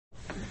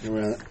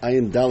Around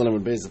Ayin Dalan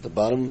and Beis at the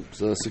bottom,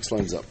 so 6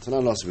 lines up.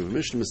 Tanan also we have a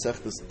Mishnah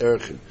Masechtas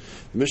Erchin.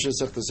 The Mishnah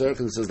Masechtas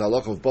Erchin says the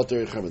halacha of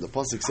Bater Yechayma. The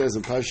pasuk says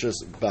in Parshas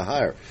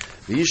Bahar,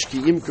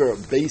 V'yishki imker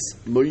beis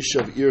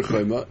moishav ir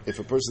chayma. If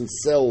a person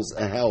sells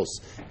a house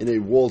in a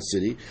walled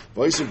city,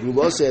 so then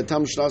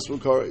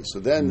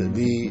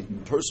the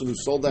person who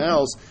sold the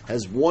house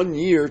has 1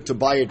 year to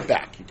buy it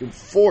back. You can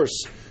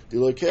force the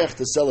lokech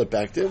to sell it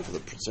back to him for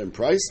the same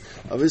price,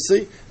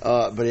 obviously,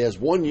 but he has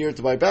 1 year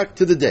to buy back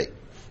to the day.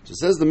 So it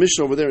says the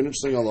Mishnah over there, an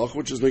interesting halach,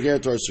 which is Negeh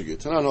to our Sugya.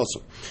 Tanan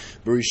also.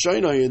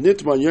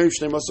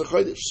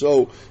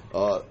 So,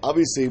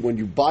 obviously, when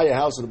you buy a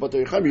house in the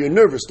Bater Yechayim, you're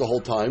nervous the whole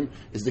time.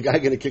 Is the guy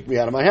going to kick me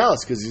out of my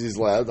house? Because he's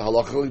allowed the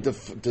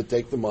halacha to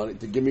take the money,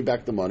 to give me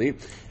back the money,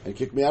 and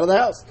kick me out of the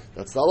house.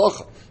 That's the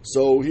halacha.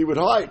 So he would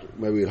hide.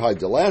 Maybe he'd hide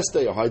the last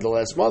day or hide the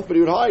last month, but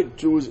he would hide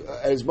to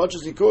as much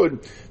as he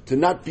could to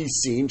not be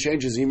seen,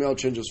 change his email,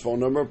 change his phone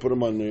number, put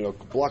him on,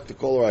 block the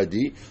caller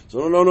ID, so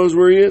no one knows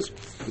where he is.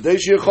 So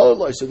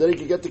then he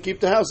can get to keep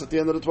the house at the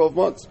end of the 12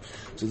 months.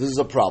 So this is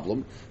a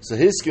problem. So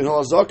his skin,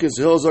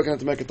 Hilazak had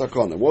to make a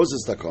takana. What was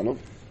his takana?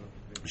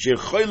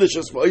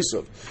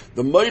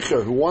 The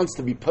meicher who wants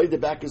to be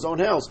paid back his own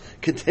house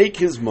can take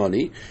his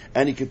money,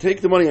 and he can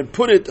take the money and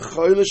put it into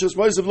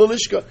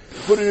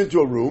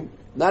a room,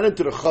 not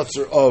into the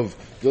chutzner of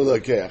the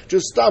lekeach.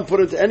 Just stop, put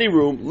it into any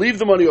room, leave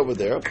the money over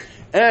there,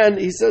 and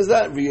he says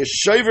that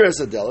v'yeshaver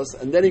esadelis,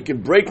 and then he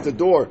can break the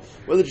door,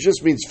 whether it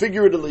just means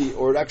figuratively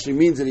or it actually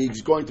means that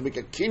he's going to make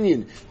a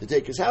kinyan to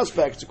take his house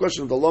back. It's a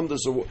question of the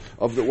lumdus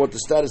of what the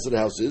status of the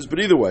house is, but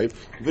either way,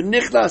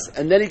 v'nichnas,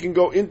 and then he can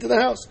go into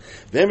the house.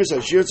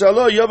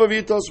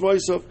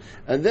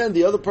 And then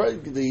the other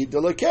part, the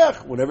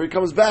lekech, whenever he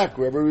comes back,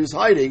 wherever he's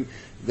hiding,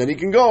 then he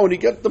can go and he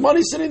get the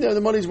money sitting there,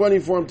 the money's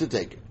waiting for him to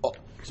take it. Oh.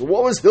 So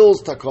what was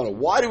Hill's takana?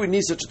 Why do we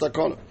need such a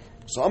takana?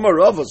 So Amar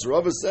Rava,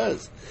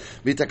 says,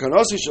 we see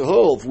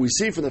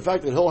from the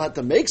fact that Hill had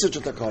to make such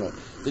a takana,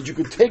 that you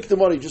could take the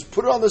money, just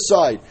put it on the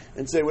side,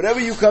 and say, whenever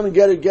you come and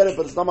get it,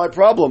 but it's not my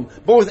problem.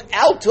 But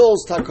without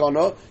Hill's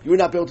takana, you would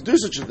not be able to do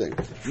such a thing.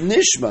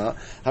 Nishma,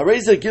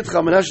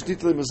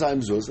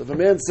 if a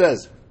man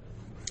says,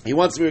 he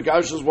wants to be a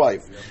his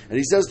wife, and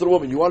he says to the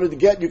woman, you wanted the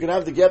get, you can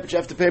have the get, but you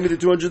have to pay me the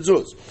 200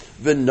 zuz.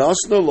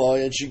 V'nasna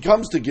loy, and she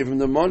comes to give him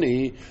the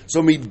money.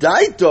 So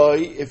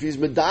midaitoi, if he's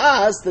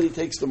midas, then he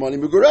takes the money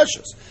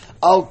megureshes.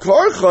 Al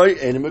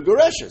karchoi and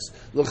megureshes.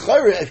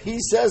 L'chayre, if he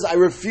says, I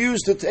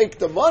refuse to take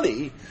the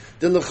money,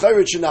 then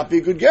l'chayre should not be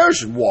a good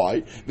gerushin.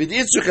 Why? For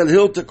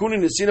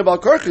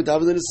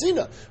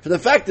the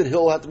fact that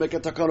he'll have to make a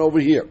takana over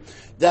here,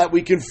 that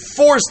we can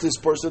force this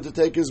person to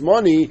take his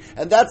money,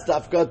 and that's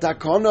dafka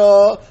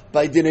takana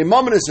by dinei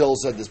mamanis. Hill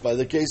said this by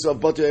the case of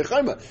Bater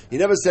Yechayma. He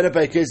never said it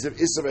by a case of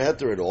Isra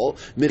Heter at all.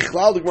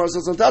 Michlal the Gemara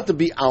says on top to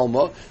be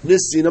alma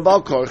nesina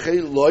bal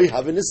karche loy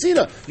have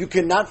nesina. You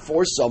cannot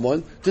force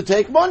someone to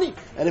take money,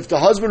 and if the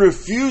husband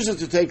refuses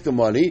to take the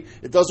money,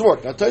 it doesn't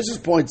work. Now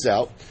Taisus points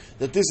out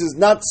that this is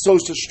not so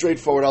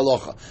straightforward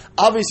halacha.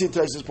 Obviously,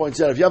 Taisus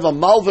points out, if you have a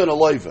malva and a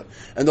loiva,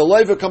 and the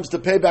loiva comes to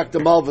pay back the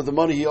malva the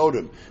money he owed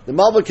him, the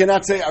malva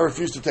cannot say, I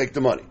refuse to take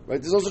the money.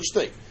 Right? There's no such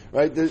thing.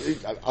 Right?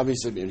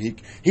 Obviously,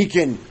 he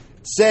can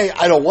say,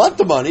 I don't want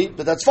the money,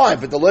 but that's fine.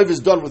 But the loiva is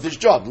done with his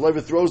job. The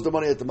loiva throws the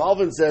money at the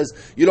malva and says,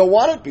 you don't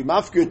want it? Be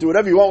mafkir, do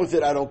whatever you want with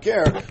it, I don't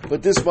care.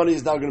 But this money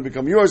is now going to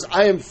become yours.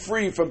 I am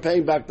free from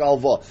paying back the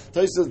alva.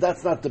 So he says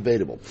that's not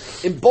debatable.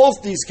 In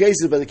both these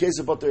cases, by the case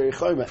of Bater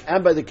Yechayma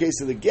and by the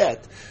case of the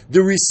get,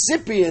 the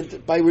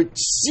recipient, by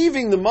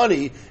receiving the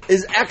money,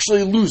 is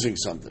actually losing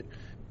something.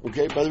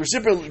 Okay, by the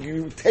recipient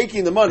you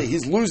taking the money,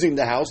 he's losing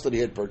the house that he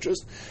had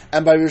purchased,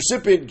 and by the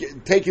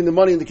recipient taking the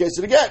money in the case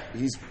of the get,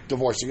 he's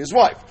divorcing his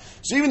wife.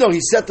 So even though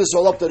he set this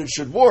all up that it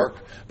should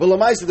work, but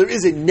Lamaisa, there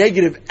is a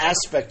negative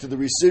aspect to the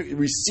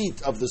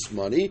receipt of this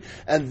money,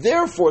 and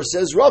therefore,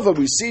 says Rava,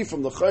 we see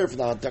from the Chayr, from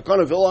the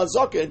Takana of Hillel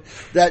HaZaken,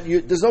 that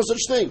there's no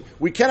such thing.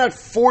 We cannot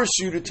force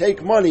you to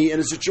take money in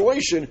a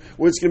situation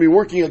where it's going to be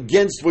working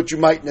against what you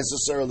might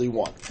necessarily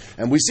want.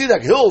 And we see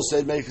that Hill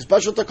said, make a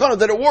special Takana,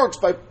 that it works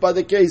by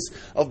the case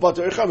of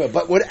Bater Yechayma.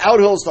 But without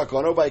Hill's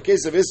Takana, by a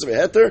case of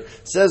Isra Heter,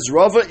 says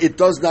Rava, it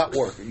does not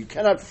work. You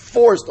cannot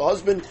force, the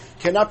husband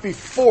cannot be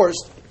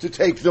forced to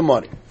take the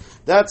money.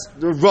 That's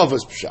the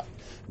Rava's pshat.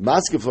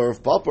 Maskefler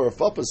of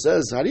Papa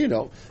says, how do you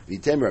know?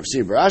 V'temer of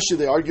Sim Barashi,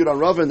 they argued on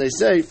Rava and they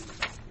say,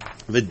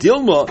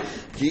 V'dilma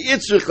ki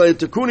itzrich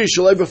le'tekuni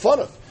shalei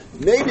b'fanav.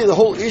 Maybe the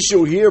whole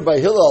issue here by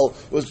Hillel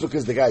was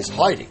because the guy's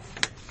hiding.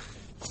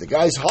 If the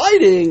guy's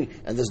hiding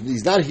and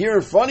he's not here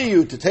in front of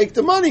you to take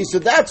the money, so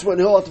that's when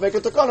he'll have to make a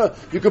takana.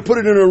 You can put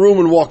it in a room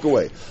and walk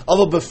away.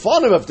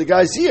 If the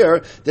guy's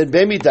here, then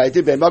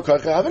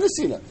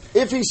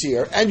if he's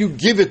here and you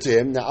give it to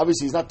him, now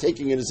obviously he's not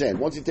taking it in his hand.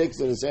 Once he takes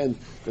it in his hand,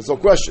 there's no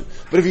question.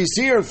 But if he's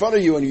here in front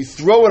of you and you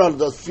throw it on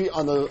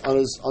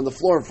the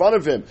floor in front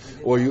of him,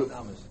 or you.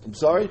 I'm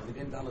sorry?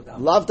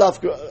 Lav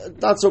dafka,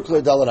 not so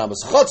clear, Dalet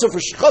Amos.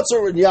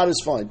 Chatzor and Yad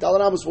is fine.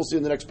 Dalet Amos we'll see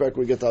in the next parak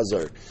when we get to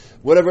Hazar.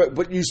 Whatever,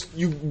 but you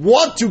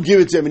want to give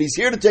it to him, and he's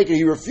here to take it,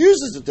 he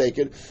refuses to take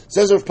it,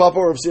 says Rav Papa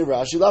or Rav Sir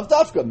Rashi, Lav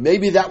dafka.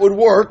 Maybe that would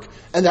work,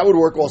 and that would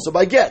work also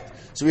by get.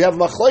 So we have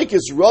Machlaikis,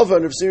 Rava,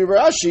 and Rav Sir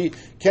Rashi,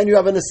 can you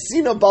have an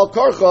Asina Bal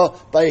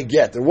Karcha by a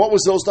get? And what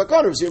was Hil's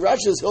Takana? Rav Sir Rashi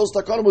says Hil's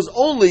Takana was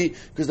only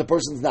because the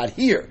person's not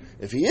here.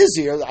 If he is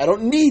here, I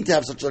don't need to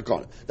have such a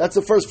Takana. That's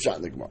the first shot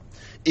in the Gemara.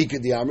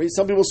 Ikad Amri.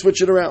 Some people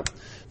switch it around.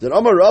 Then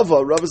Amar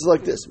Rava is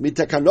like this. From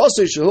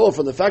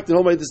the fact that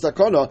Hol made this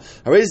takana,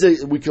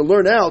 we can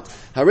learn out.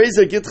 And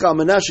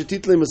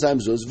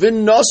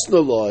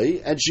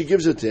she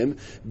gives it to him.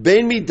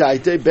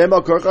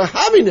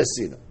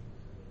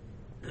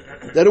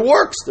 That it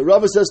works. The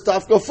Rava says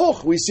Tafka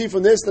Fuch. We see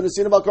from this that the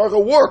Asina Bal Karcha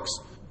works.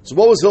 So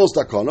what was Hil's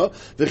takana?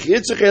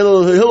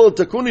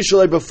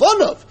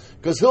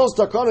 Because Hil's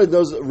takana,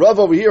 those Rav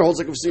over here holds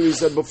like we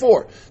said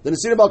before. The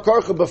Asina Bal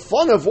Karcha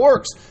b'fanav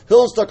works.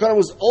 Hil's takana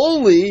was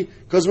only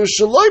because it was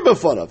shaloi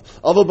b'fanav.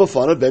 Aval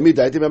b'fanav b'mi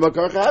daiti b'ma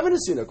karcha having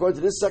Asina. According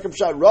to this second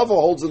shot, Rav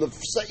holds in the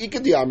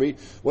Ikad Amri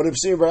what Rav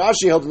Sir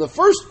Rashi held in the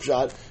first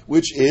shot,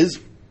 which is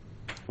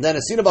that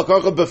Asina Bal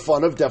Karcha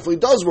b'fanav definitely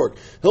does work.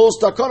 Hil's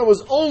takana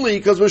was only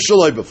because it was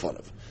shaloi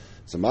b'fanav.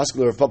 So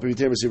masculine Rav Papa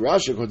Yitem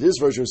Rav Rashi, according to this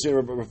version,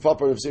 Rav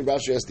Papa Rav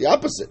Rashi has the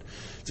opposite.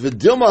 It's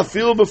v'dilma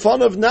fil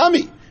b'fanav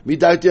nami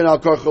midaitin al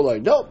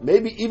karcha. No,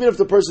 maybe even if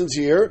the person's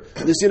here,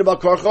 the Asina Bal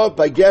Karcha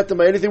by get and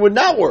by anything would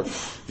not work.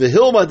 The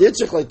hill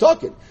maditzich like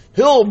talking.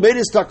 Hill made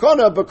his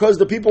takana because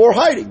the people were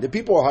hiding. The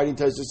people were hiding,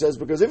 Taisa says,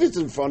 because if it's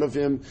in front of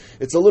him,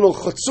 it's a little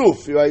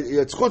chutzuf. Right?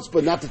 It's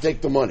chutzpah not to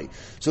take the money.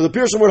 So the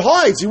person would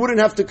hide, so he wouldn't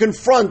have to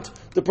confront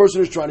the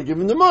person who's trying to give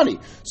him the money.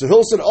 So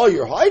Hill said, oh,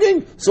 you're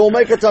hiding? So we'll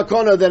make a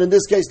takana that in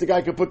this case the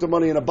guy could put the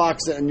money in a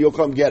box and you'll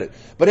come get it.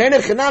 But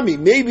Enech Hanami,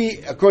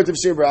 maybe, according to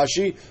Sir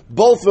Rashi,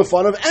 both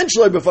B'fanav and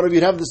Shalai B'fanav,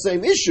 you'd have the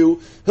same issue.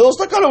 Hill's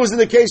takana was in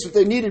the case that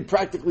they needed,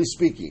 practically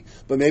speaking.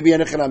 But maybe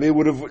Enech Hanami,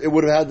 it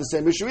would have had the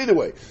same issue either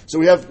way. So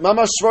we have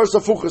Mamash Shvar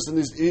Safuchas in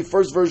the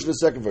first version and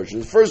second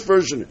version. The first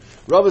version,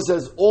 Rava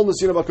says all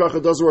Asina Bal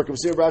Karcha doesn't work.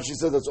 Sir Rashi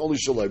says that's only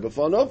Shalai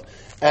B'fanav.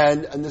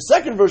 And the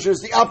second version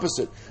is the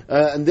opposite.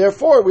 And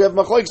therefore, we have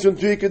Machlaikis from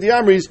Tuik of the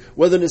Amris,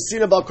 whether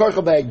Asina Bal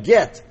Karcha by a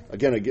get,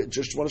 again, I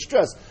just want to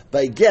stress,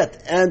 by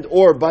get and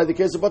or by the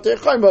case of Batei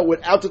Chaima,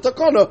 without the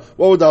takana,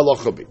 what would the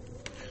halacha be?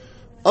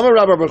 Amar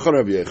Rabbi Bar Chana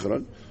Rabbi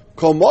Yechanan,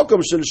 Kol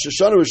Malkom Shel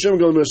Shoshana Rishim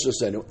Gol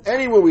Mishnah.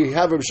 Anywhere we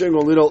have Rishim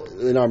Gol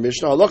in our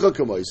Mishnah, halacha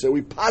kamoi. So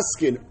we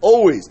paskin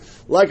always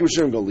like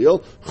Rishim Gol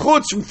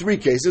Chutz from three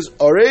cases.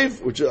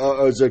 Arev, which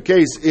is a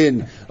case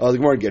in the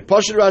Gemara Get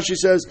Pashut. Rashi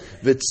says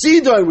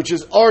V'tzidain, which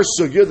is our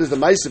sugya. There's the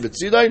Ma'aseh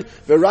V'tzidain.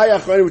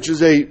 V'rayach, which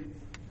is a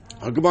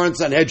Gemara in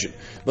Sanhedrin.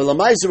 But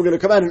Lamaisa, we're going to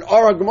come out in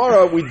our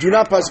Gemara. We do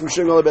not pass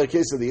Mishim Gol about a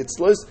case of the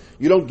Itzlas.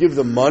 You don't give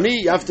the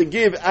money. You have to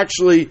give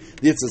actually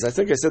the Itzlas. I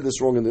think I said this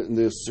wrong in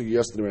the sugya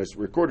yesterday when I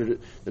recorded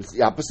it. It's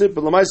the opposite.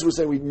 But Lamaisa was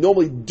saying we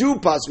normally do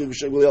pass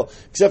Mishim Gol,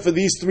 except for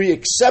these three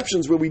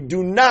exceptions where we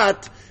do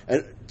not.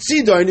 And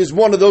Tzidain is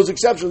one of those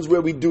exceptions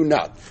where we do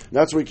not. And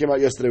that's where we came out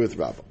yesterday with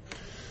Rava.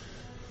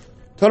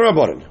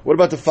 What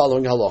about the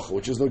following halacha,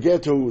 which is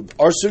nogea to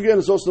our sugya and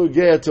it's also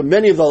nogea to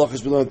many of the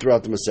halachas we learned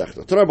throughout the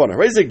Masechta.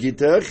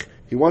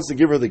 He wants to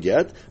give her the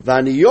get.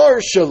 V'aniyor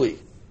shali,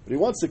 but he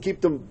wants to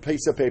keep the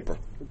piece of paper.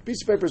 The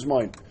piece of paper is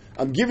mine.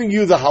 I'm giving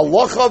you the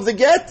halacha of the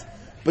get,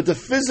 but the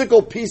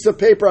physical piece of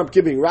paper I'm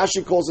giving.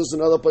 Rashi calls this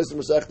another place in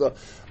Masechta.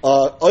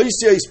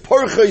 Oisiyais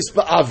parchais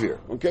ba'avir.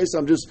 Okay, so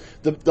I'm just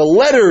the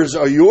letters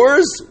are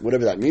yours.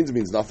 Whatever that means, it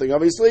means nothing,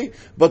 obviously.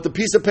 But the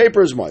piece of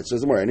paper is mine. So it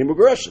doesn't work. Any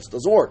mugareshis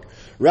doesn't work.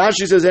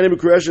 Rashi says any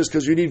mugareshis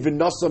because you need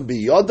vinasam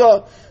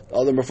biyada.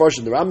 The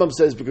Mefarshim, the Rambam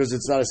says because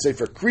it's not a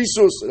sefer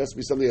krisus. It has to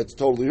be something that's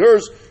totally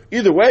hers.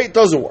 Either way, it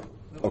doesn't work.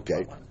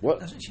 Okay. What?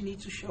 Doesn't she need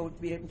to show it,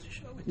 be able to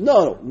show it?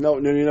 No,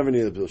 you never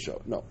need to show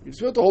it. No. You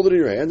just have to hold it in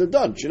your hand and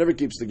done. She never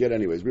keeps the get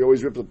anyways. We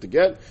always rip up the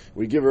get,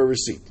 we give her a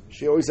receipt.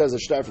 She always has a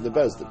shtar for the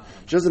bezdin.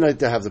 She doesn't need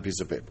to have the piece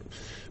of paper.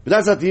 But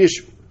that's not the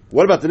issue.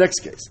 What about the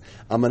next case?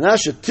 Or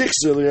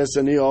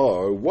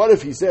what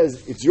if he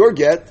says, it's your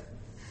get,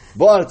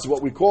 but it's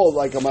what we call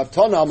like a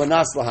matana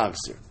amanas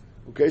lahachsir.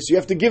 Okay, so you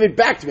have to give it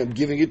back to me. I'm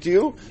giving it to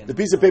you. The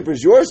piece of paper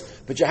is yours,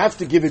 but you have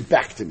to give it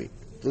back to me.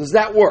 So does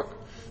that work?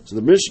 So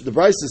the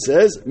Brisa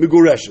says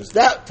migureshes.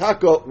 That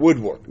taka would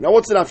work. Now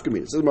what's the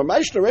nafkamina? It says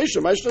ma'ishna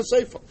reisha, ma'ishna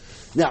seifa.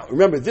 Now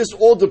remember, this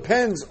all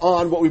depends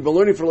on what we've been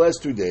learning for the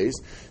last 2 days.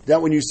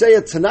 That when you say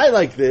it tonight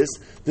like this,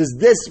 does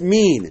this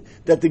mean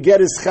that the get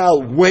is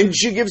chal when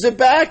she gives it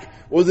back,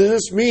 or does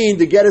this mean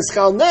the get is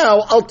chal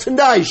now al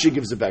tanai she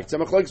gives it back?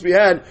 Tzemach we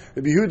had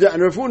Rabbi Yehuda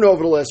and Rav Huna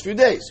over the last few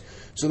days.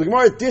 So the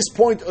Gemara at this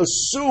point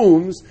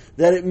assumes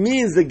that it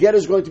means the get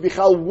is going to be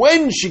chal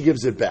when she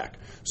gives it back.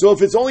 So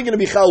if it's only going to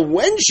be chal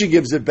when she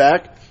gives it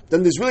back,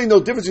 then there's really no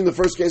difference in the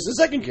first case and the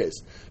second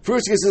case.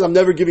 First case says, I'm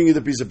never giving you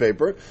the piece of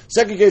paper.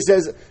 Second case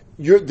says,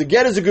 the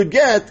get is a good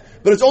get,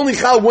 but it's only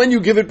chal when you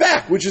give it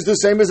back, which is the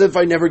same as if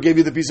I never gave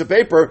you the piece of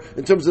paper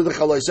in terms of the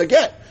chaloisa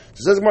get.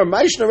 So it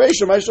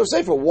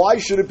says, why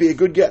should it be a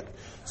good get?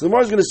 So the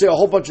Gemara is going to say a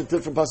whole bunch of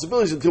different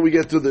possibilities until we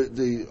get to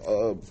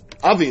the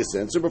obvious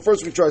answer. But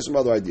first, we try some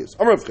other ideas.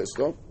 Amar Rav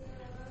Chisda.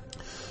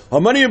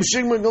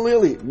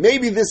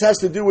 Maybe this has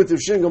to do with the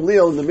Shin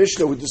Gamliel in the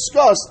Mishnah who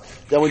discussed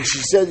that when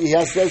she said he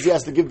has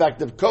to give back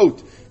the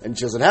coat and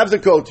she doesn't have the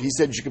coat, he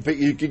said you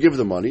could give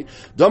the money.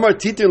 Damar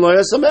Titin Lo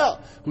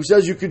Yasamel, who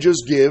says you could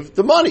just give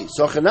the money.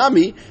 So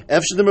Chanami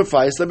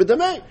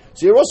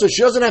So here also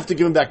she doesn't have to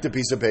give him back the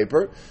piece of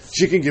paper.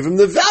 She can give him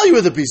the value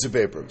of the piece of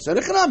paper. So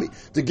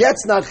the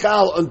get's not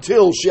chal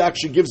until she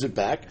actually gives it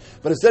back.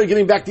 But instead of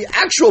giving back the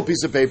actual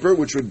piece of paper,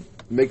 which would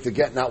make the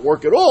get not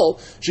work at all,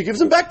 she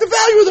gives him back the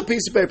value of the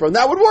piece of paper, and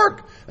that would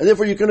work. And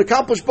therefore you can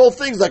accomplish both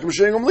things like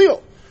Moshe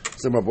Gamliel.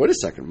 So wait a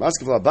second.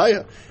 That's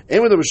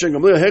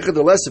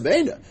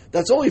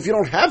only if you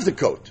don't have the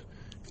coat.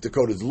 If the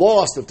coat is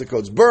lost, if the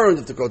coat's burned,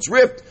 if the coat's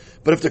ripped.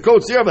 But if the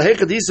coat's there,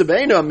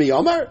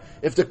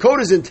 if the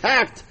coat is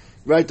intact,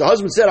 right, the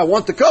husband said, I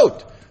want the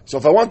coat. So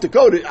if I want the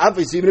coat,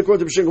 obviously, even according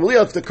to Mishnah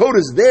Gamliel, if the coat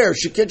is there,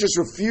 she can't just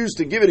refuse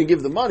to give it and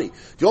give the money.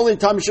 The only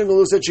time Mishnah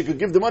Gamliel said she could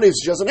give the money is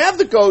if she doesn't have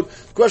the coat.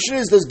 The question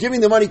is, does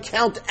giving the money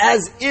count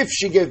as if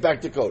she gave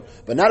back the coat?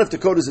 But not if the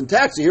coat is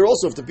intact. So here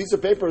also, if the piece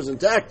of paper is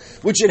intact,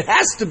 which it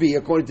has to be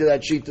according to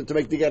that sheet to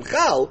make the get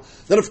chal,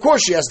 then of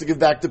course she has to give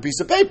back the piece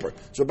of paper.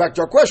 So back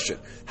to our question.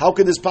 How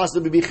could this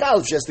possibly be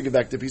chal if she has to give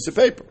back the piece of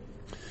paper?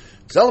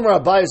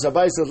 Abai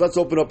says, let's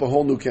open up a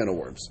whole new can of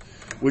worms.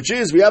 Which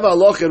is, we have a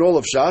halacha in all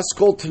of Shas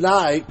called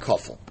Tanai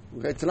Kafel.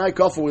 Okay, Tanai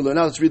Kafel, we learn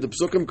now. Let's read the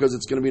Psukim because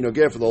it's going to be no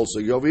for the whole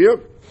sugi over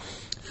here.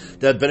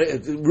 That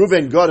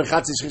Reuven, Gad, and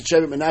Chatzis,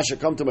 Shevet, Menashe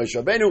come to Moshe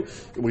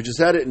Rabbeinu. We just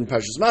had it in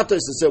Parshas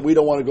Matos. They said, we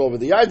don't want to go over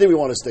the Yarden, we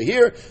want to stay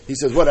here. He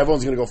says, what,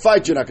 everyone's going to go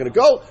fight, you're not going to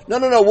go? No,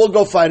 we'll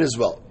go fight as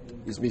well.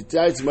 He's in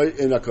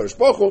HaKadosh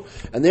Baruch Hu,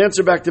 and the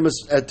answer back to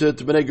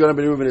Bnei Gad and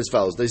Bnei Reuven is as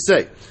follows. They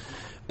say,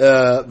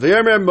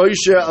 V'yamer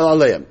Moshe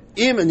aleim.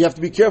 And you have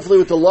to be careful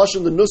with the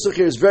lashon. The nusach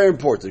here is very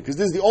important because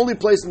this is the only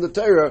place in the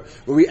Torah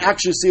where we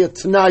actually see a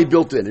tanai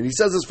built in. And he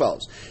says as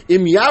follows: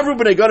 Im yavru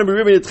b'nei Gad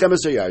b'Reuven etchem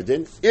es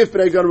hayarden. If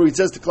b'nei Gad, he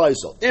says to Klal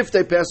Yisrael, if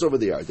they pass over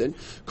the Yarden,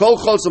 kol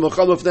chotzam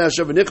acham lefnei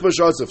Hashem v'nichba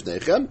sh'atz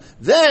lefneichem,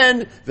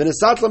 then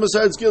v'nesat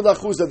l'masayed skil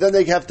lachus. Then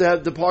they have to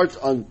depart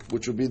on,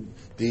 which would be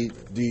the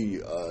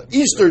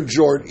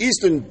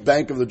eastern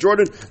bank of the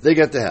Jordan. They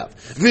get to have.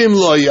 V'im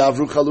lo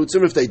yavru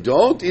chalutzim. If they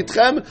don't,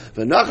 itchem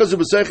v'nachazu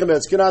b'seichem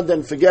etz Canaan.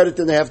 Then forget it.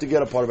 Then they have to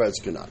get a part of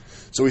Eretz Canaan.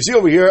 So we see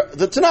over here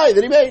the Tanai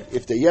that he made.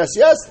 If they yes,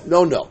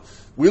 no.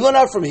 We learn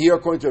out from here,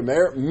 according to a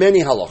mayor,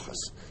 many halachas.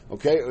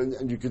 Okay,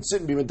 and you can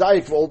sit and be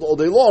medayik for all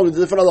day long with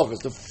the different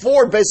halachas. The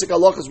four basic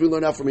halachas we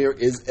learn out from here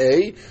is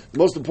the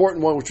most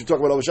important one, which we talk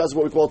about over Shabbos, is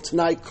what we call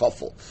Tanai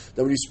Kafel.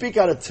 That when you speak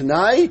out of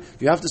Tanai,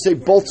 you have to say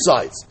both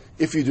sides.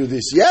 If you do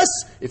this, yes.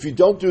 If you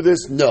don't do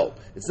this, no.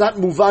 It's not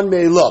muvan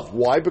me'elav.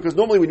 Why? Because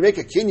normally when you make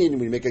a kinyan,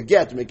 when you make a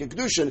get, you make a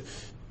kedushin,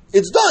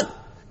 it's done.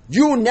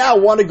 You now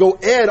want to go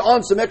add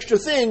on some extra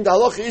thing. The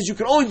halacha is you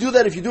can only do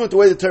that if you do it the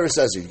way the Torah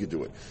says you can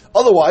do it.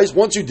 Otherwise,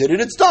 once you did it,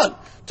 it's done.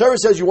 Torah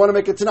says you want to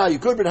make a tanai. You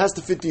could, but it has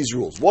to fit these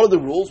rules. What are the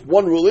rules?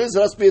 One rule is,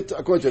 it has to be,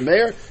 according to a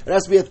mayor, it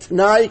has to be a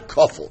tanai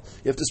kafel.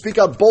 You have to speak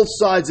out both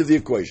sides of the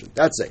equation.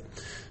 That's it.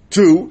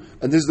 2,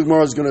 and this is the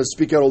Gemara is going to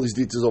speak out all these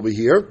details over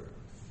here.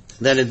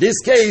 Then in this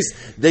case,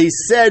 they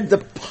said the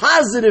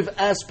positive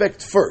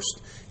aspect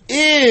first.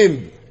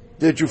 Did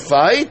you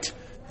fight?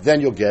 Then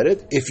you'll get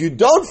it. If you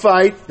don't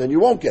fight, then you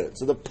won't get it.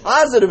 So the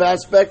positive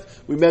aspect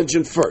we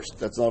mentioned first.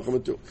 That's number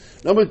 2.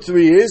 Number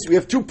 3 is we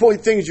have 2 point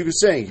things you were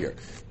saying here.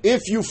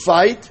 If you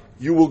fight,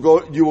 you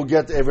will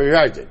get every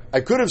Yarden.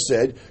 I could have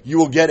said you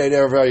will get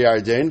every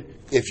Yarden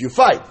if you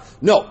fight.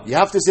 No, you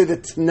have to say the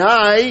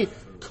Tanai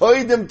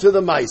koidim to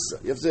the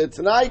Maisa. You have to say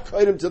Tanai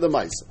koidim to the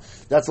Maisa.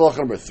 That's halacha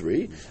number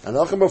 3. And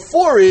halacha number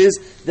 4 is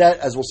that,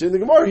 as we'll see in the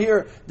Gemara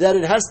here, that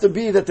it has to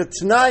be that the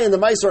Tanai and the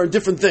Maisa are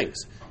different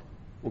things.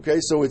 Okay,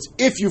 so it's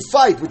if you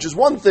fight, which is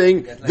one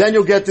thing, then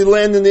you'll get the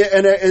land in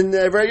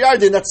the very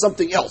yard, and that's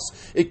something else.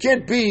 It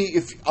can't be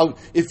if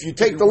you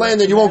take the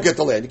land, then you won't get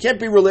the land. It can't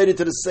be related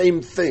to the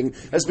same thing.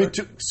 It has to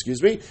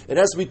be it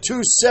has to be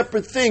 2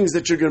 separate things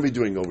that you're going to be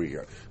doing over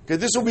here. Okay,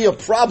 this will be a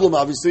problem,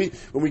 obviously,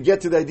 when we get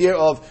to the idea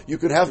of you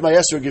could have my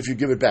esrog if you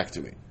give it back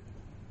to me.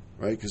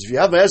 Right? Because if you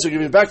have my esrog,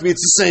 give it back to me,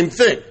 it's the same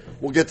thing.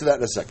 We'll get to that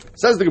in a second.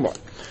 Says the Gemara.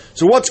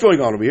 So what's going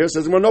on over here?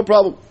 Says the Gemara, no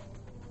problem.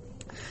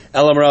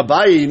 Elam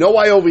Rabbi, you know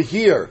why over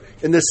here,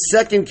 in the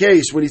second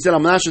case, when he said,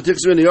 I'm Nasha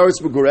Tichsu in the Yoretz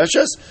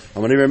Begureshes,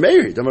 I'm going to be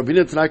married. I'm going to be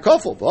in Tanai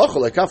Kafel.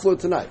 V'achol, Kafel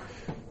tonight.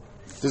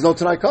 There's no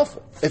Tanai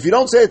Kafel. If you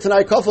don't say a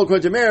Tanai Kafel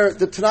according to Meir,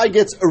 the Tanai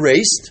gets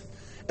erased,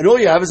 and all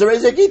you have is a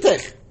Rezeh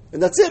Gitech.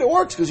 And that's it, it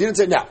works, because you didn't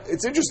say, now,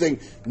 it's interesting,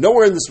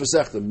 nowhere in this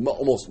Masechta,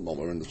 almost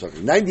nowhere in this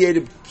Masechta,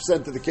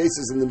 98% of the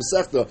cases in the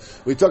Masechta,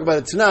 we talk about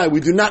a Tanai, we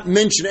do not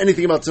mention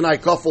anything about Tanai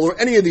Kafel or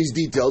any of these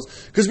details,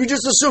 because we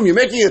just assume you're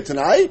making a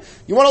Tanai,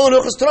 you want to learn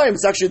Hilchos Tanai,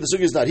 it's actually, the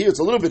Sugi is not here,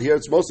 it's a little bit here,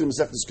 it's mostly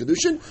Masechta's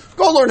Kedushin,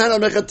 go learn how to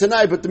make a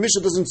Tanai, but the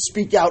Mishnah doesn't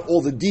speak out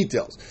all the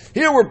details.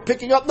 Here we're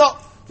picking up, no,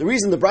 the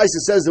reason the Brisa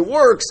says it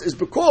works is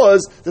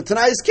because the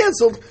Tanai is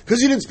cancelled,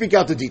 because you didn't speak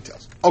out the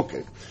details.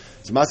 Okay.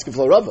 It's Maskef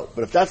La Rava.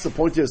 But if that's the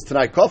point here, is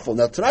Tanai Kafel.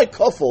 Now, Tanai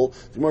Kafel,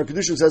 the Gemara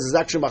Kedushin says, is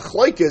actually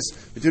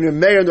Machlaikis between the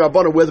Meir and the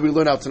Rabbanah, whether we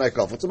learn out Tanai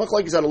Kafel. It's a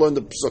Machlaikis how to learn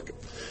the Psukim.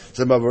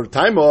 So,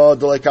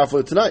 Delay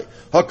Kafel Tanai.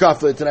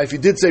 Hakafel Tanai. If you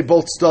did say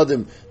both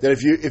studim, then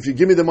if you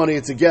give me the money,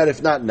 it's a get.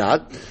 If not,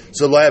 not.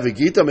 So, La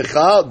Gita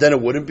Michal, then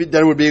it wouldn't be.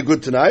 Then it would be a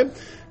good Tanai.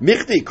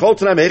 Michti, Kol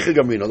Tanai Mecha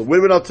Gamrino. Where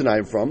do we know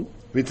Tanai from?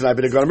 We just read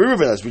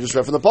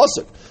from the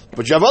pasuk,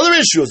 but you have other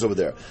issues over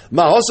there.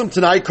 Ma'asam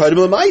Tanai Kaidim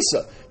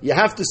L'Maisa. You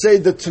have to say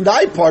the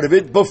Tanai part of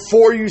it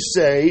before you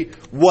say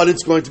what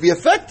it's going to be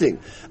affecting.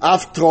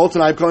 After all,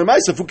 Tanai Kaidim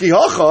L'Maisa Fuki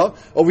Hacha.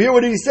 Over here,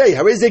 what did he say?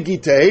 Hareze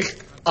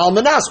Giteich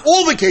Almanas.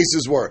 All the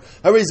cases were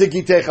Hareze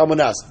Giteich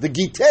Almanas. The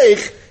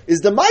Giteich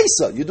is the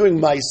Maisa. You're doing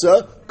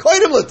Maisa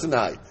Kaidim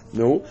L'Tanai.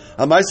 No,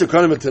 a Maisa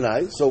Kaidim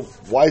L'Tanai. So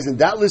why isn't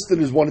that listed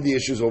as one of the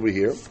issues over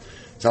here?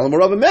 Maybe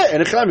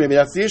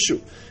that's the issue.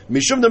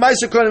 Maybe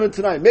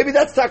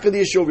that's the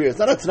issue over here. It's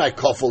not a Tanai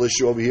Kafel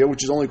issue over here,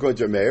 which is only according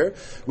to a mayor.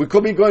 We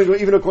could be going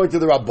even according to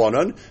the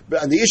Rabbanon.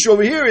 And the issue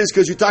over here is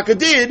because you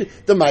did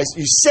the Maisa.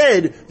 You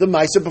said the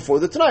Maisa before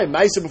the Tanai.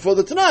 Maisa before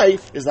the Tanai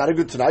is not a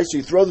good Tanai, so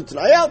you throw the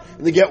Tanai out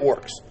and the get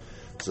works.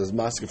 Says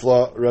Maskef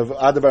La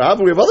Adabar.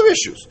 We have other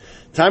issues.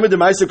 Time of the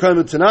Maisa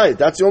Kaim tonight.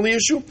 That's the only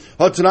issue.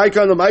 Tonight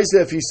Kaim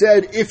Maisa. If he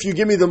said, if you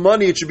give me the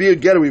money, it should be a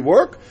get. We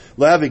work.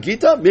 La have a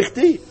gita.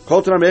 Michti.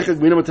 Kol Tanai Mechad.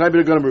 Minam Tanai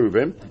B'Ganam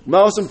Reuven.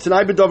 Maosam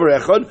Tanai B'Davar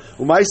Echad.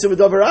 Umaisa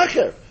B'Davar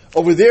Acher.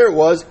 Over there it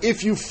was,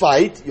 if you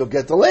fight, you'll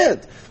get the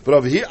land. But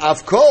over here,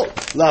 Avkol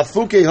La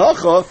Fuke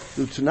Hacha.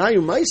 Tanai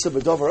Umaisa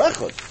B'Davar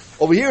Echad.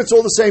 Over here, it's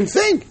all the same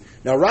thing.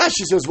 Now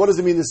Rashi says, what does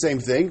it mean the same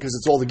thing? Because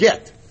it's all the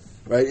get.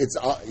 Right? It's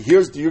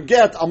here's your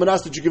get. I'm gonna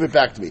ask that you give it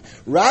back to me.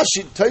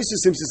 Rashi,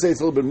 Taisus seems to say it's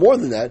a little bit more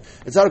than that.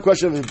 It's not a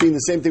question of it being the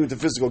same thing with the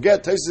physical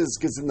get. Taisus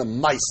gets in the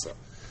Maisa.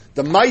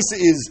 The Maisa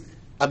is,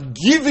 I'm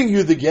giving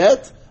you the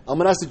get. I'm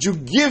gonna ask that you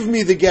give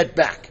me the get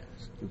back.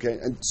 Okay,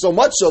 and so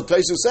much so,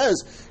 Taisus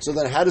says. So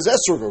then, how does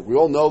esrog work? We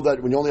all know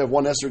that when you only have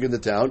one esrog in the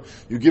town,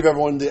 you give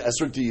everyone the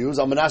esrog to use.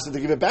 I'm gonna ask them to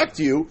give it back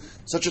to you.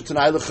 Such a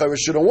Tanai l'chayra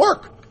shouldn't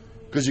work.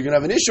 Because you're going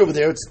to have an issue over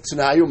there. It's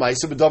Tanayu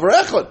Maisa B'Davar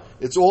Echad.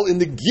 It's all in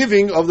the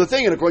giving of the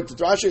thing. And according to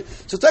Rashi,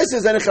 so Tais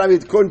says,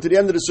 according to the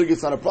end of the sugi,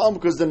 it's not a problem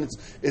because then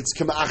it's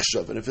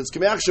K'ma'achshav. And if it's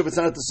K'ma'achshav, it's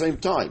not at the same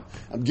time.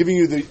 I'm giving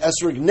you the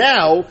esrog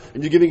now,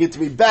 and you're giving it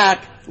to me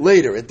back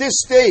later. At this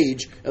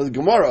stage, in the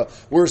Gemara,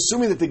 we're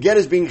assuming that the get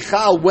is being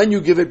chal when you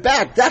give it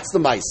back. That's the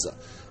Maisa.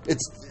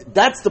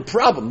 That's the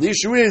problem. The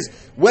issue is,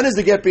 when is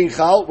the get being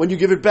chal? When you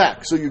give it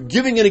back. So you're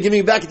giving it and giving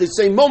it back at the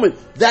same moment.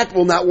 That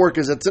will not work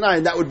as a tanai,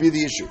 and that would be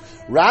the issue.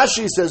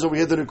 Rashi says over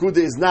here that Nakuda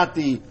is not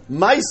the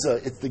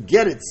maisa, it's the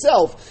get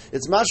itself.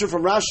 It's masha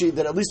from Rashi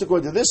that at least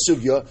according to this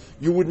sugya,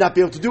 you would not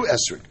be able to do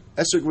esrog.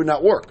 Esrog would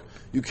not work.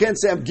 You can't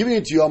say, I'm giving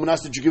it to you, I'm going to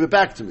ask that you give it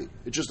back to me.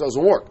 It just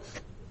doesn't work.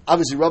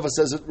 Obviously, Rava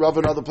says it. Rava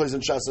in other places in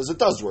Shas says it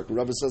does work. And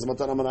Rava says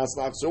Matana Manas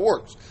so it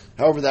works.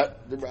 However, that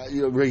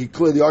he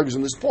clearly argues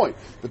on this point.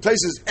 But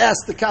Taisus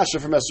asked the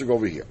kasha from Esrog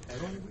over here.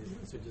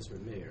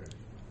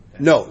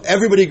 No,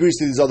 everybody agrees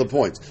to these other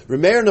points.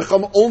 Remeir and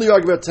Nechama only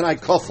argue about Tanai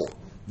Kafel,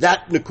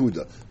 that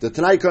Nakuda. The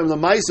Tanai Kam, the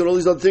Mais, and all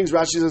these other things.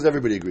 Rashi says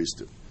everybody agrees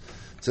to. It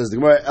says the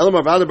Gemara,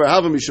 Elamar V'Adabar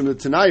Hava Mishum the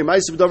Tanai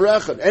Mais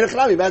B'Davar Echad.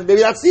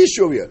 Maybe that's the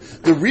issue here.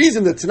 The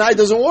reason that Tanai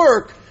doesn't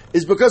work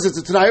is because it's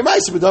a Tanai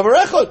Mais B'Davar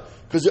Echad.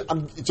 Because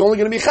it's only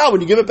going to be chal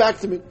when you give it back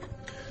to me.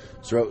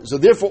 So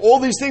therefore, all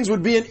these things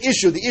would be an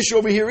issue. The issue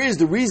over here is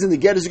the reason the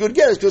get is a good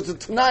get is because the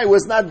Tanai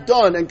was not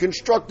done and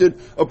constructed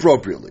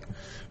appropriately.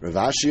 Rav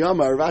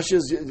Ashi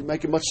is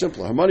make it much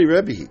simpler. Harmoni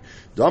Rebbe,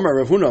 Damar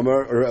Rav Huna,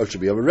 or it should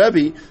be over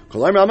Rebbe.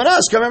 Kolayim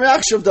Ramanas, Kamar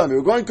Akshav Dami.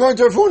 We're going to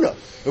Rav Huna.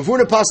 Rav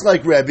Huna passed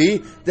like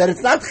Rebbe that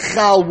it's not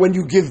chal when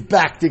you give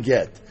back the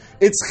get.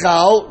 It's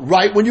chal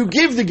right when you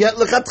give the get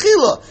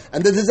lechatchila,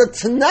 and then there's a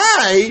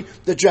tanai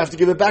that you have to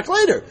give it back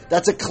later.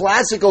 That's a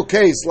classical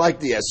case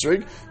like the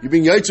esrog. You're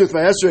being yaitz with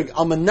my esrog.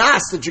 I'm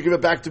anas that you give it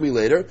back to me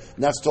later,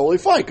 and that's totally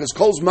fine because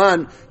kol's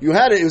man you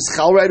had it was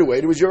chal right away.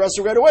 It was your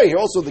esrog right away. Here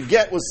also the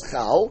get was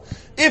chal.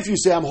 If you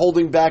say I'm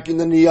holding back in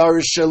the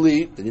niyar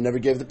shali, then you never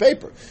gave the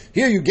paper.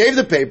 Here you gave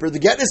the paper. The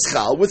get is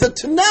chal with a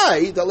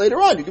tanai that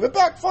later on you give it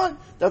back. Fine,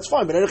 that's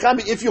fine. But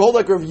if you hold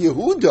like Rav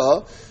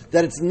Yehuda,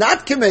 that it's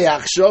not K'mei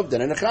Achshav,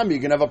 then in Echam you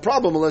can have a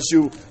problem unless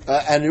you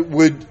and it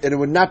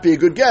would not be a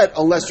good get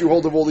unless you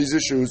hold of all these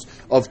issues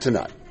of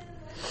Tanai.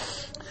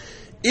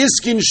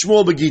 Iskin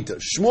Shmuel Begita.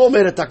 Shmuel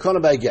made a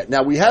takana by a get.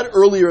 Now we had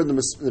earlier in the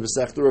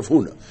Masechta Rav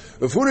Huna.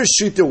 Rav Huna's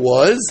shita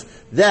was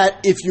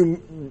that if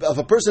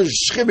a person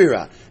is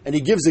shchimira and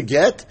he gives a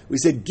get, we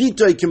say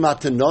gitoi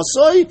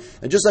kimatanosoy,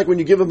 and just like when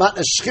you give a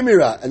matna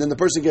shchimira and then the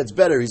person gets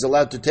better, he's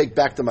allowed to take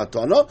back the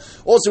matana.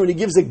 Also, when he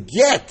gives a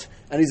get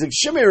and he's like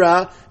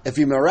shemira, if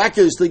he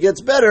miraculously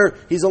gets better,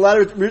 he's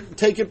allowed to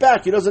take it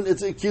back. He doesn't.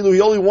 It's a kilu.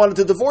 He only wanted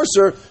to divorce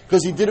her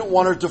because he didn't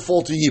want her to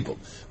fall to yibum.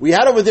 We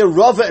had over there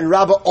Rava and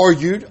Rabba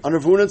argued on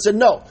Rav Huna and said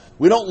no.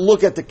 We don't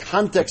look at the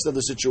context of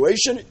the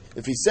situation.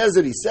 If he says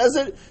it, he says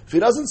it. If he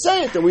doesn't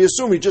say it, then we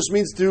assume he just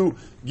means to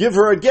give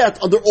her a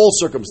get under all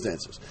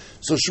circumstances.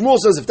 So Shmuel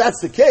says if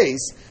that's the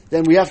case,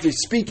 then we have to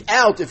speak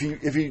out. If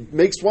he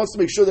wants to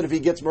make sure that if he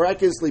gets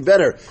miraculously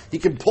better, he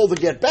can pull the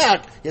get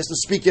back, he has to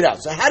speak it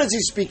out. So how does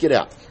he speak it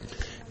out?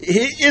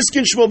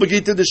 Iskin Shmuel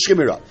Begita de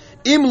Shchimira.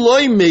 Im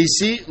loy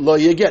mesi lo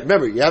yeget.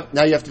 Remember,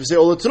 now you have to say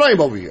all the Tanaim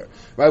over here.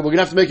 Right? We're going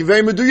to have to make it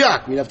very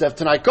meduyak. We have to have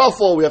Tanai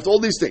Kafel. We have to all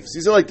these things.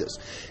 These are like this.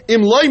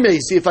 Im loy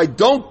mesi, if I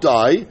don't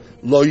die,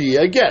 lo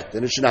yeget.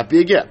 Then it should not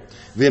be a get.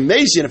 V'im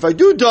mesi, and if I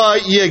do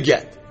die,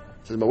 yeget.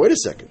 So, wait a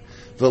second.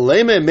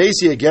 V'leme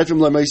mesi yeget from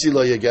lo mesi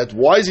lo yeget.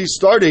 Why is he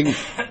starting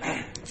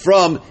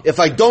from, if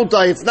I don't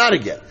die, it's not a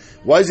get?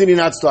 Why doesn't he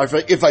not start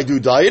from, if I do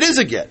die, it is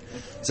a get?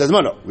 It says,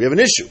 no, we have an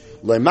issue.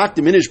 Here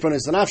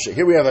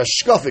we have a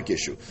shkafik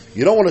issue.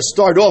 You don't want to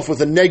start off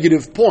with a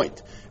negative point.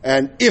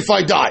 And if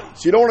I die.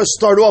 So you don't want to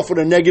start off with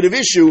a negative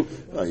issue.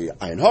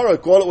 Ayin hara,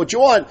 call it what you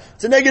want.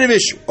 It's a negative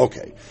issue.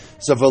 Okay.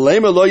 So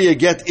v'lema lo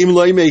yeget im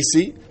lo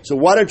mesi. So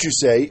why don't you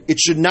say, it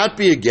should not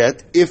be a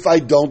get if I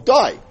don't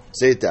die?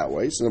 Say it that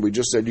way. So then we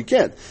just said you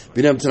can't.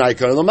 B'nem tanai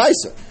karan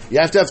l'maisa. You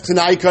have to have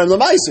tanai karan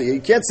l'maisa.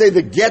 You can't say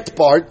the get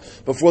part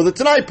before the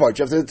tanai part.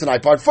 You have to say the tanai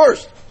part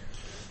first.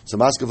 So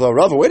Maskavla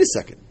Rava, wait a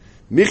second.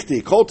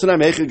 Michti, kol tanai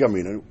meichel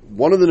gamrina.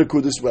 One of the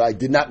nekudas what I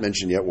did not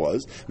mention yet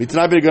was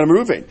mitanai b'negadam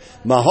ruvain.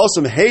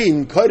 Mahosam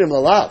hein koidem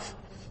lalav.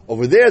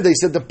 Over there they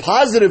said the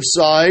positive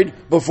side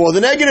before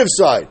the negative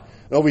side.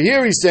 And over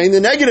here he's saying the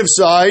negative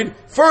side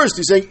first.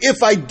 He's saying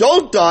if I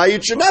don't die,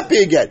 it should not be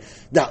a get.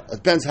 Now it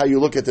depends how you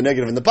look at the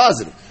negative and the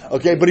positive.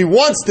 Okay, but he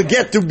wants to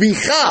get to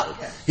bichal.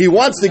 He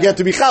wants to get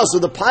to bichal. So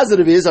the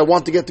positive is I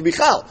want to get to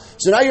bichal.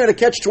 So now you're going to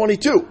catch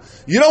 22.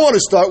 You don't want to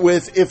start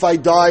with if I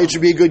die, it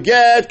should be a good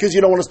get because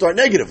you don't want to start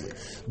negatively.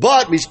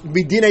 But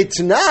midine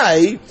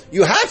tanai,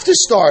 you have to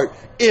start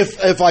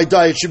if I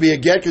die, it should be a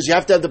get because you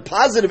have to have the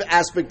positive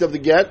aspect of the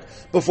get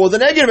before the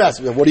negative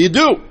aspect. What do you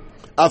do?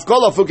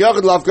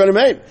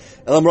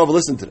 Elam Rava,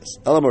 listen to this.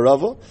 Elam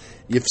Rava,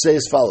 you say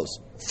as follows: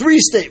 3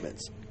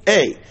 statements.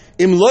 A,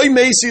 im loy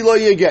meisi lo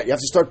yeget. You have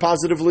to start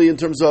positively in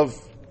terms of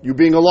you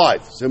being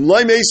alive. So im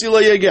loy meisi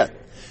lo yeget.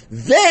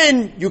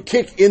 Then you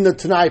kick in the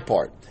tanai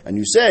part and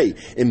you say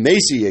im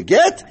meisi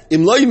yeget,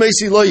 im loy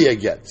meisi lo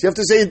yeget. So you have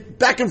to say it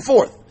back and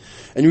forth.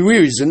 And the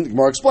reason, the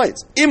Gemara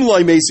explains, im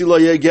loy meisi lo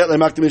yeget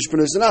lemaktim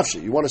ishpanus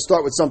nafshi. You want to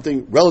start with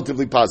something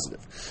relatively positive.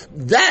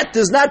 That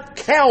does not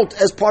count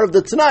as part of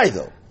the tanai,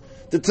 though.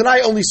 The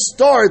Tanai only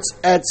starts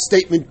at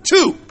statement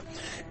 2.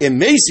 In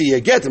Macy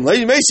you get him,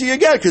 Macy you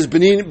get because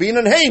being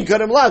an hain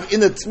cut him lav. In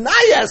the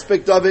Tanai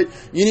aspect of it,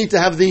 you need to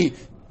have the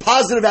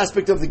positive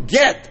aspect of the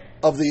get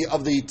of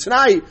the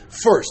Tanai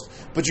first.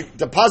 But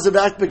the positive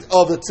aspect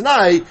of the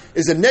Tanai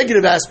is a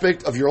negative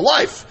aspect of your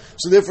life.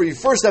 So therefore, you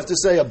first have to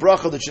say a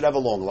bracha that should have a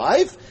long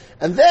life,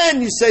 and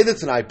then you say the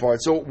Tanai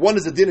part. So one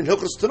is the din in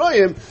Hilchos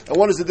Tanoim, and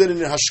one is the din in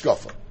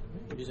Hashkafa.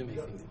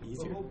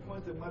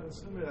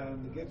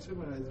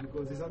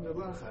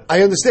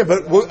 I understand,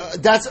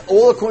 but that's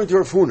all according to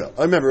Rav Huna.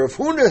 I remember Rav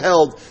Huna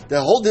held the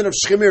whole din of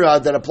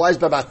Shchimira that applies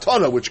by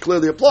Matana, which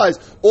clearly applies,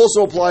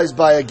 also applies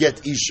by a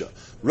get Isha.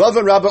 Rav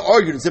and Rabbah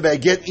argued and said by a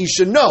get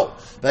Isha, no.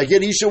 By a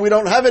get Isha, we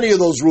don't have any of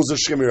those rules of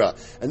Shchimira.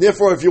 And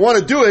therefore, if you want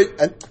to do it,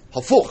 and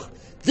hafuch,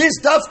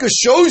 this dafka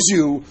shows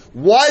you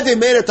why they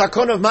made a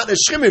takon of matna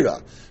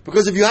Shchimira.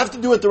 Because if you have to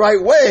do it the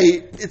right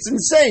way, it's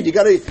insane. You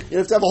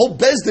have to have a whole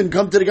bezdin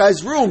come to the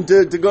guy's room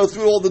to go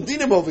through all the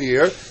dinim over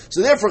here.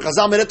 So therefore,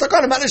 chazal made a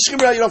takon of matna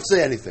Shchimira, you don't have to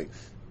say anything.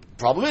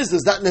 Problem is,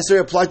 does that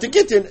necessarily apply to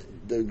Gitin?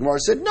 The Gemara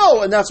said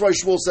no, and that's why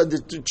Shmuel said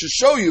to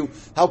show you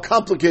how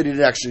complicated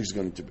it actually is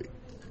going to be.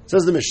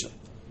 Says the Mishnah.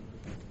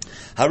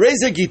 So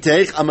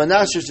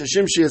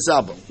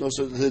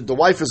the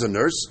wife is a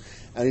nurse,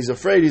 and he's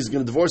afraid he's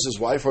going to divorce his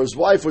wife, or his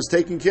wife was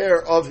taking care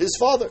of his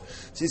father.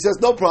 So he says,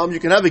 no problem, you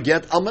can have a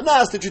get,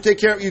 almanas, that you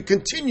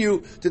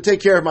continue to take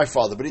care of my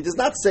father. But he does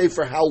not say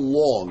for how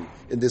long,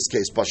 in this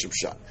case, pashim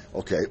shah.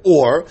 Okay,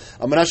 or,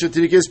 almanas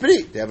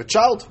they have a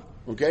child.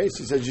 Okay,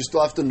 so he says, you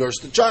still have to nurse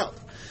the child.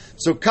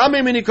 So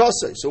kame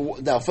minikose. So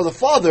now for the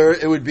father,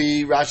 it would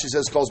be, Rashi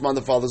says, Kolzman,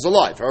 the father's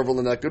alive. However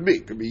long that could be.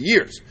 It could be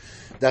years.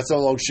 That's how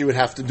long she would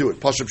have to do it.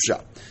 Pashup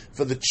shah.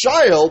 For the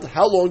child,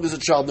 how long does a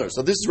child nurse?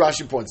 So this is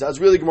Rashi points out. It's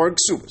really Gemara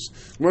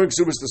Ksubas. Gemara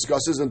Ksubas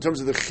discusses in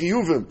terms of the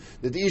chiyuvim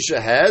that the isha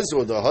has,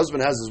 or the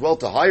husband has as well,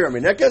 to hire a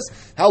menekes,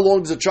 how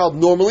long does a child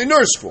normally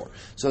nurse for?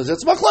 So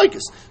that's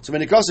machlaikis. So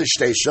menikase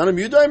shtei shanim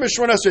yudayim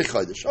shmona esrei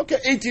chodesh. Okay,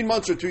 18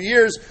 months or 2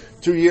 years.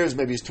 2 years,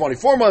 maybe it's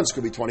 24 months,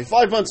 could be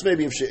 25 months,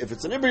 maybe if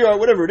it's an ibriyah,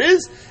 whatever it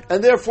is,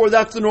 and therefore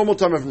that's the normal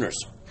time of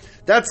nursing.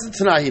 That's the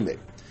Tanah he made.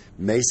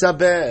 Mesa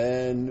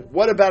ben.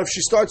 What about if she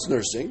starts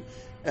nursing,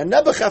 and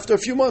Nebuch, after a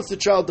few months, the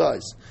child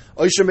dies?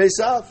 Oisha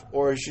Mesav,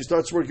 or she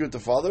starts working with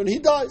the father, and he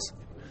dies.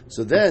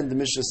 So then the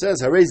Mishnah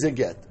says, Harei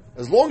Zeget.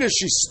 As long as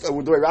the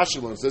way Rashi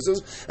learns this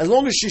is, as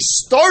long as she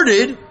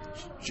started,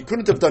 she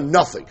couldn't have done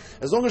nothing.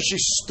 As long as she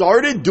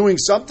started doing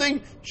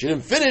something, she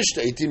didn't finish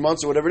to 18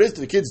 months or whatever it is,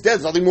 to the kid's dead,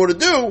 there's nothing more to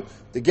do,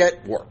 the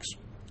get works.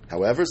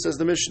 However, says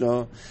the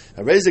Mishnah,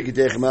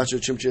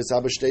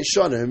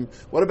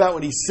 what about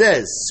when he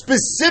says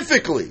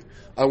specifically,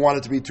 I want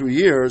it to be 2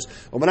 years.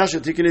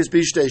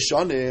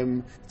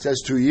 It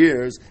says 2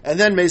 years. And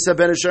then, or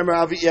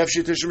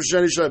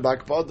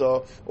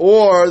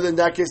in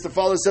that case, the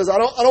father says, I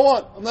don't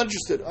want, I'm not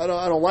interested. I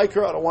don't like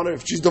her. I don't want her.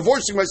 If she's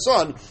divorcing my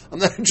son, I'm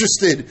not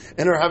interested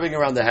in her having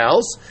around the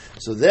house.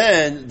 So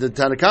then the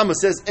Tanakama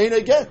says, ain't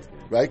a get,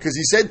 right? Because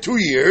he said 2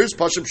 years,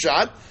 Pashim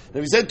Shad. And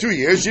if he said 2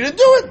 years, you didn't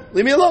do it.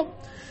 Leave me alone.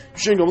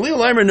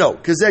 No,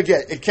 because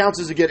it counts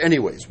as a get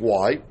anyways.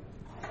 Why?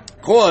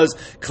 Because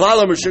is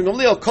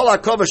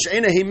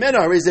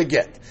a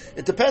get.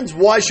 It depends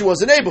why she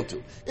wasn't able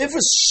to. If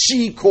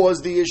she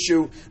caused the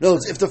issue, in other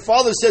words, if the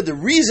father said the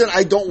reason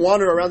I don't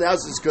want her around the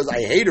house is because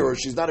I hate her or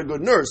she's not a good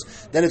nurse,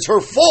 then it's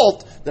her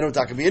fault, then it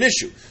would be an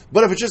issue.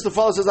 But if it's just the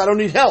father says I don't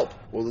need help,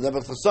 well then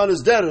if the son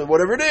is dead or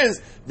whatever it is,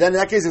 then in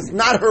that case it's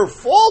not her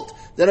fault,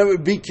 then it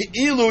would be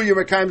Ki'ilu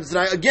Yermakayim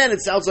tonight. Again,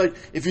 it sounds like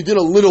if you did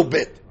a little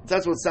bit.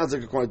 That's what it sounds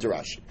like according to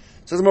Rashi.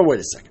 So wait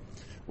a second.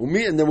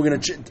 And then we're going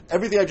to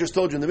everything I just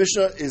told you in the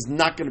Mishnah is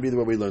not going to be the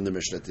way we learn the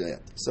Mishnah at the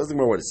end. So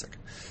wait a second.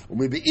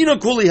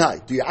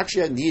 Do you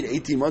actually need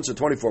 18 months or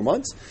 24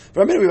 months?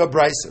 For a minute we have a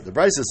brisa. The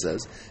brisa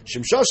says,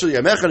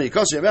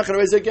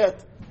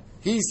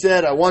 he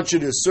said, I want you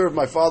to serve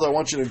my father, I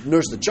want you to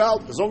nurse the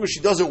child. As long as she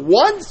does it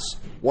once,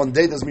 one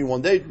day doesn't mean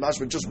one day,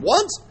 just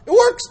once, it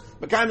works.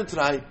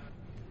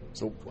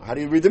 So how do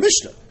you read the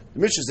Mishnah? The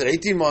Mishnah said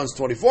 18 months,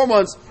 24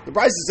 months. The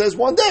brisa says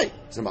 1 day.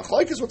 Is it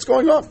machlokes? What's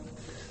going on?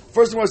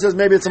 First one says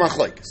maybe it's a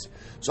machlokes.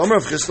 So Amar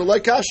of Chisda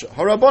like Kasha.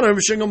 Harabanan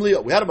Mishing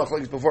Gamliel. We had a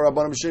machlokes before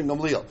Rabbanan Mishing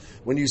Gamliel.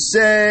 When you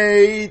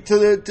say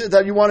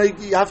that you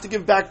have to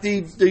give back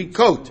the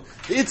coat,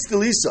 it's the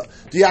Lisa.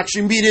 Do you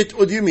actually mean it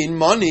or do you mean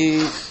money?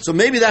 So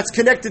maybe that's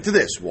connected to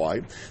this.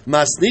 Why?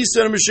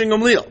 Masnisa and Mishing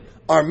Gamliel.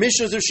 Our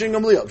missions of Shin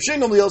Gamliel.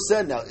 Shin Gamliel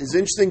said, now, is an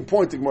interesting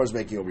point the Gemara is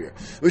making over here.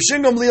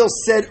 Shin Gamliel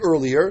said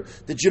earlier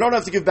that you don't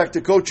have to give back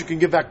the coat, you can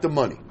give back the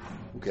money.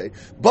 Okay,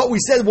 but we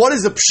said, what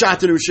is the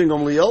pshat in Rishon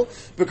Gamliel?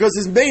 Because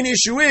his main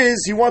issue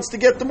is he wants the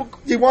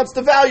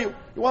value.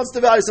 He wants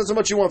the value. It's not so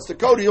much he wants the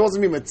coat. He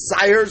doesn't mean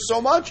mitzayir so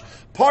much.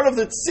 Part of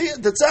the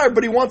tzayir,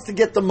 but he wants to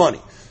get the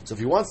money. So if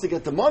he wants to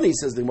get the money,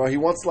 says the Gemara, he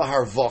wants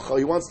laharvacha.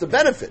 He wants the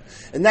benefit.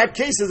 In that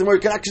case, says the Gemara,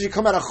 it can actually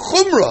come out of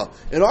chumrah.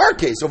 In our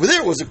case, over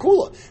there it was a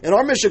kula. In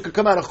our mission, it could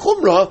come out of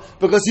chumrah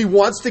because he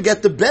wants to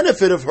get the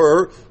benefit of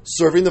her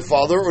serving the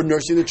father or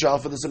nursing the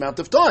child for this amount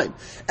of time,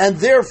 and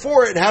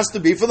therefore it has to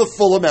be for the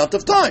full amount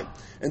of time.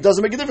 It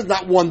doesn't make a difference.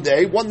 Not 1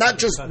 day, not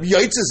just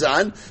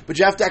Yitzazan, but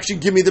you have to actually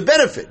give me the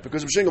benefit,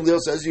 because Rishon Gamliel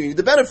says you need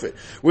the benefit.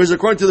 Whereas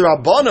according to the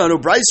Rabbanan, or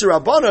Brisa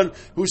Rabbanan,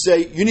 who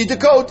say you need the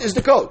coat, is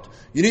the coat.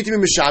 You need to be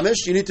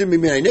Mishamish, you need to be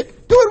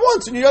Meinik, do it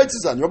once and you're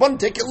Yitzazan. The Rabbanan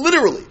take it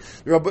literally.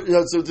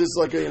 So this is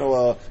like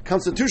a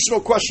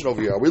constitutional question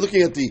over here. Are we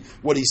looking at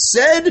what he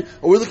said,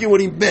 or are we looking at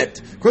what he meant?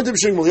 According to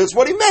Rishon Gamliel, it's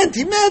what he meant.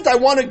 He meant, I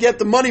want to get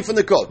the money from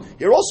the coat.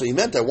 Here also, he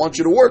meant, I want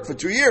you to work for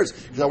 2 years,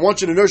 because I want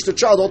you to nurse the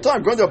child all the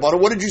time. According to Rabbanan,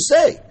 what did you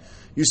say?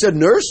 You said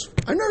nurse?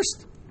 I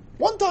nursed.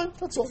 1 time.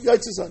 That's all.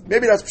 Yitzazan.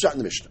 Maybe that's pshat in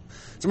the Mishnah.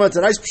 It's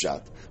a nice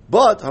pshat.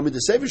 But Hamid the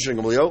Sefer Shin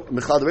Gamliel,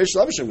 Michal the Reish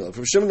Lav Shin Gamliel.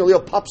 If Shin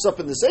Gamliel pops up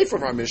in the Sefer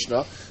of our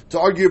Mishnah to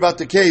argue about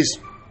the case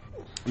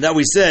that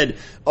we said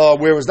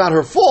where it was not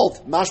her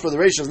fault, Mashma the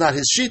Reish is not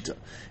his shita.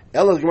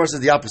 Ella the Gemara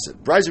says the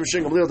opposite. Bryce of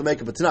Shin Gamliel to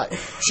make it tonight.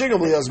 Shin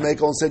Gamliel's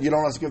Mekel and said you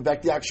don't have to give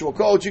back the actual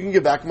coat, you can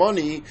give back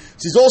money.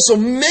 So he's also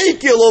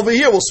Mekel over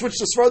here. We'll switch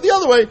this far the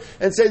other way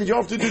and say that you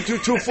don't have to do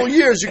two full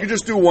years, you can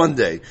just do 1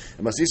 day.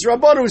 And Masis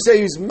Rabbanu who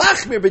say he's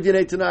Machmir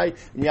B'dinei tonight,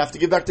 and you have to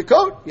give back the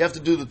coat, you have to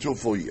do the 2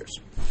 full years.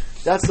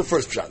 That's the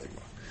first pshat.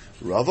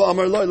 Rava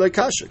Amar Loi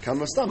Kasha,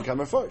 Kamar Stam,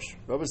 Kamar Farsh.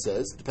 Rava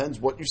says, depends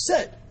what you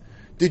said.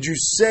 Did you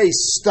say,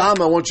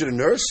 Stam, I want you to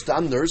nurse?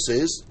 Stam nurse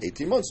is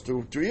 18 months,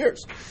 2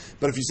 years.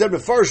 But if you said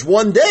first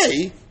 1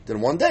 day,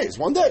 then 1 day is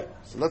 1 day.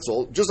 So that's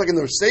all. Just like in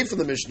the Seif of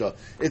the Mishnah,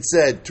 it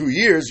said 2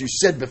 years, you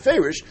said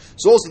Beferish.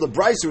 So also the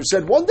Bryce who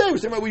said 1 day,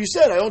 was talking about what you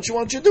said. I want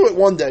you to do it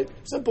 1 day.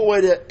 Simple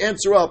way to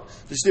answer up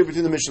the steer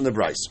between the Mishnah and the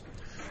Bryce.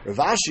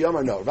 Ravashi,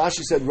 Amar no.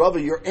 Ravashi said,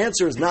 Rava, your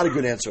answer is not a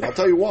good answer. And I'll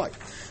tell you why.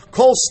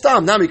 Kol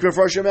stam nami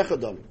k'mefarshim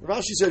echadam.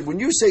 Ravashi said, when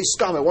you say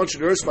stam, I want you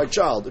to nurse my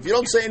child. If you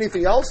don't say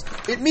anything else,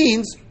 it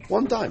means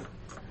 1 time.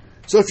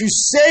 So if you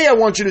say I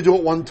want you to do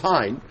it 1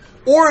 time,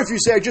 or if you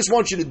say I just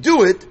want you to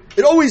do it,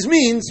 it always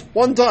means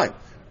 1 time.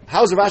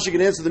 How's Ravashi going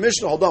to answer the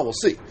Mishnah? Hold on, we'll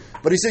see.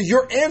 But he said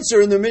your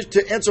answer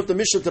to answer up the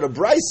Mishnah to the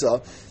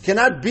Brisa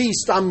cannot be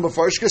stam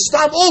b'farsh, because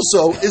stam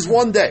also is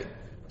 1 day.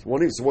 So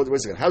wait a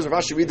second. How does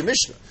Ravashi read the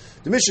Mishnah?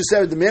 The Mishnah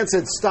said, the man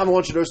said, Stam, I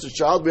want you to nurse the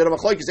child. We had a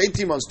machlokes,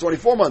 18 months,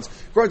 24 months.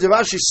 According to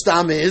Ravashi,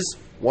 Stam is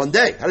 1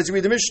 day. How does he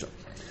read the Mishnah?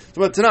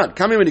 So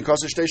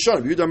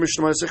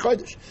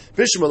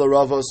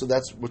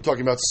that's, we're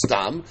talking about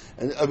Stam.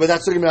 But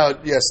that's talking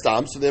about,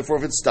 Stam. So therefore,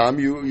 if it's Stam,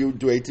 you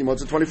do 18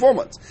 months or 24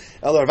 months.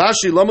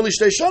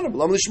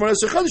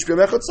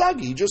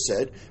 He just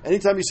said,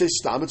 anytime you say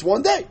Stam, it's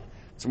 1 day.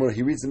 So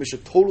he reads the Mishnah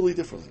totally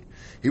differently.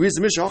 He reads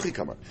the Mishnah,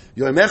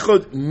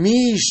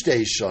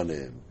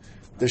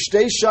 the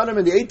Shtei Shanim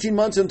and the 18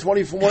 months and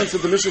 24 months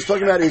that the Mishnah is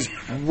talking about is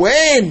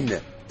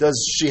when does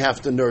she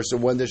have to nurse, or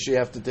when does she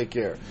have to take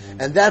care?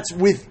 And that's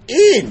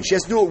within. She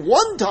has to do it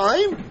one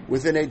time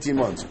within 18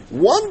 months.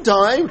 One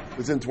time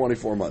within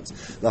 24 months.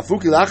 So therefore,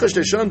 the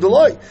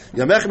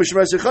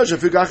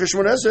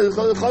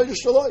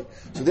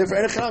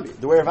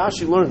way Rav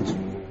Ashi learns,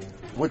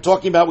 we're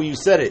talking about when you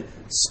said it,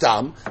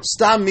 stam.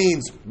 Stam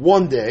means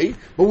one day,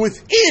 but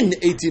within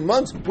 18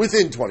 months,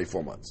 within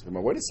 24 months.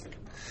 Wait a second.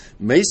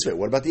 Meisveh,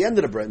 what about the end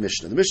of the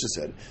Mishnah? The Mishnah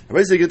said, we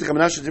used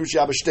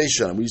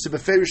to be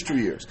feverish 2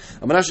 years.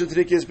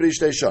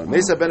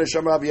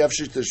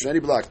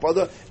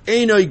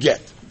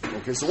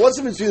 Okay, so what's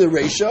the difference between the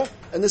Reisha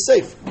and the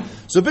Sefer?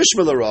 So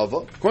Bishmillah Rava,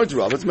 according to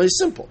Rava, it's very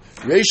simple.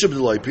 Reisha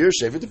b'deloi pir,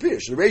 Sefer to pir.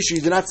 The Reisha,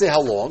 you did not say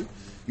how long.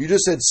 You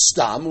just said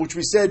stam, which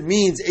we said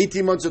means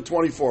 18 months or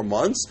 24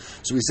 months.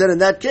 So we said in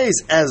that case,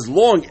 as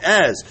long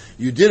as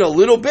you did a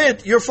little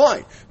bit, you're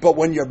fine. But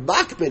when you're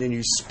makbid and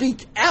you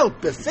speak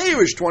out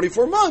beferish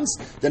 24 months,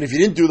 then if you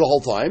didn't do the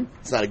whole time,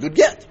 it's not a good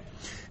get.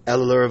 Rav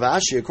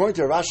Ashi, according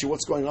to Rav Ashi,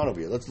 what's going on over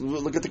here? Let's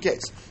look at the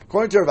case.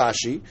 According to Rav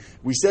Ashi,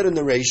 we said in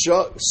the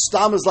Reisha,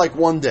 stam is like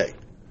 1 day.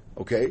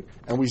 Okay?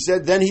 And we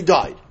said then he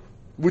died.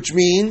 Which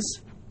means,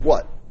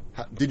 what?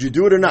 Did you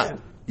do it or not? Yeah.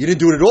 You didn't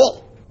do it at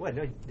all. Well,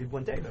 no, you did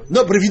 1 day, though.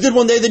 No, but if you did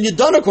 1 day, then you're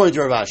done according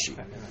to Rav Ashi.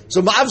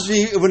 So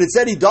obviously, when it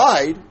said he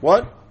died,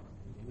 what?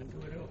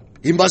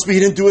 He must be he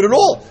didn't do it at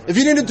all. If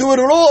he didn't do it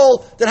at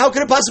all, then how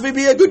could it possibly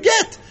be a good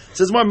get? It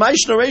says more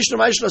Maishna, Reishna,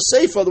 Maishna,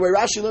 Seifa. The way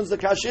Rashi learns the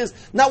Kash is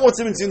not what's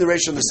even seen the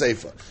Reishna and the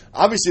Seifa.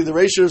 Obviously, the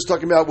Reishna is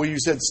talking about where you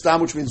said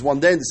Stam, which means 1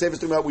 day, and the Seifa is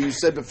talking about where you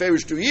said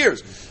Beferish 2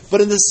 years. But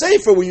in the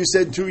Seifa, where you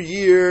said 2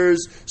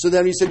 years, so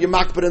then you said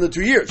Yamakbat in the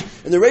 2 years.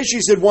 In the Reishna,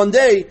 you said 1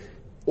 day,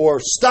 or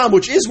Stam,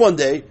 which is 1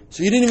 day,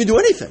 so you didn't even do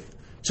anything.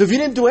 So if you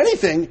didn't do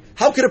anything,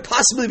 how could it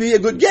possibly be a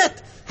good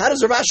get? How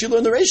does Rav Ashi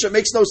learn the Reisha? It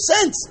makes no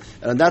sense.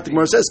 And on that the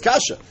Gemara says,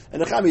 Kasha.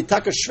 And Nechami,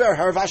 Taka Shver,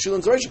 how Rav Ashi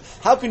learns the Reisha?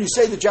 How can you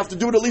say that you have to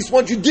do it at least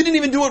once? You didn't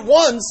even do it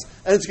once,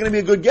 and it's going to be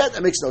a good get?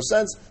 That makes no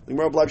sense. The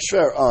Gemara bleibt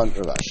Shver on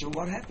Rav Ashi. So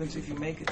what happens if you make it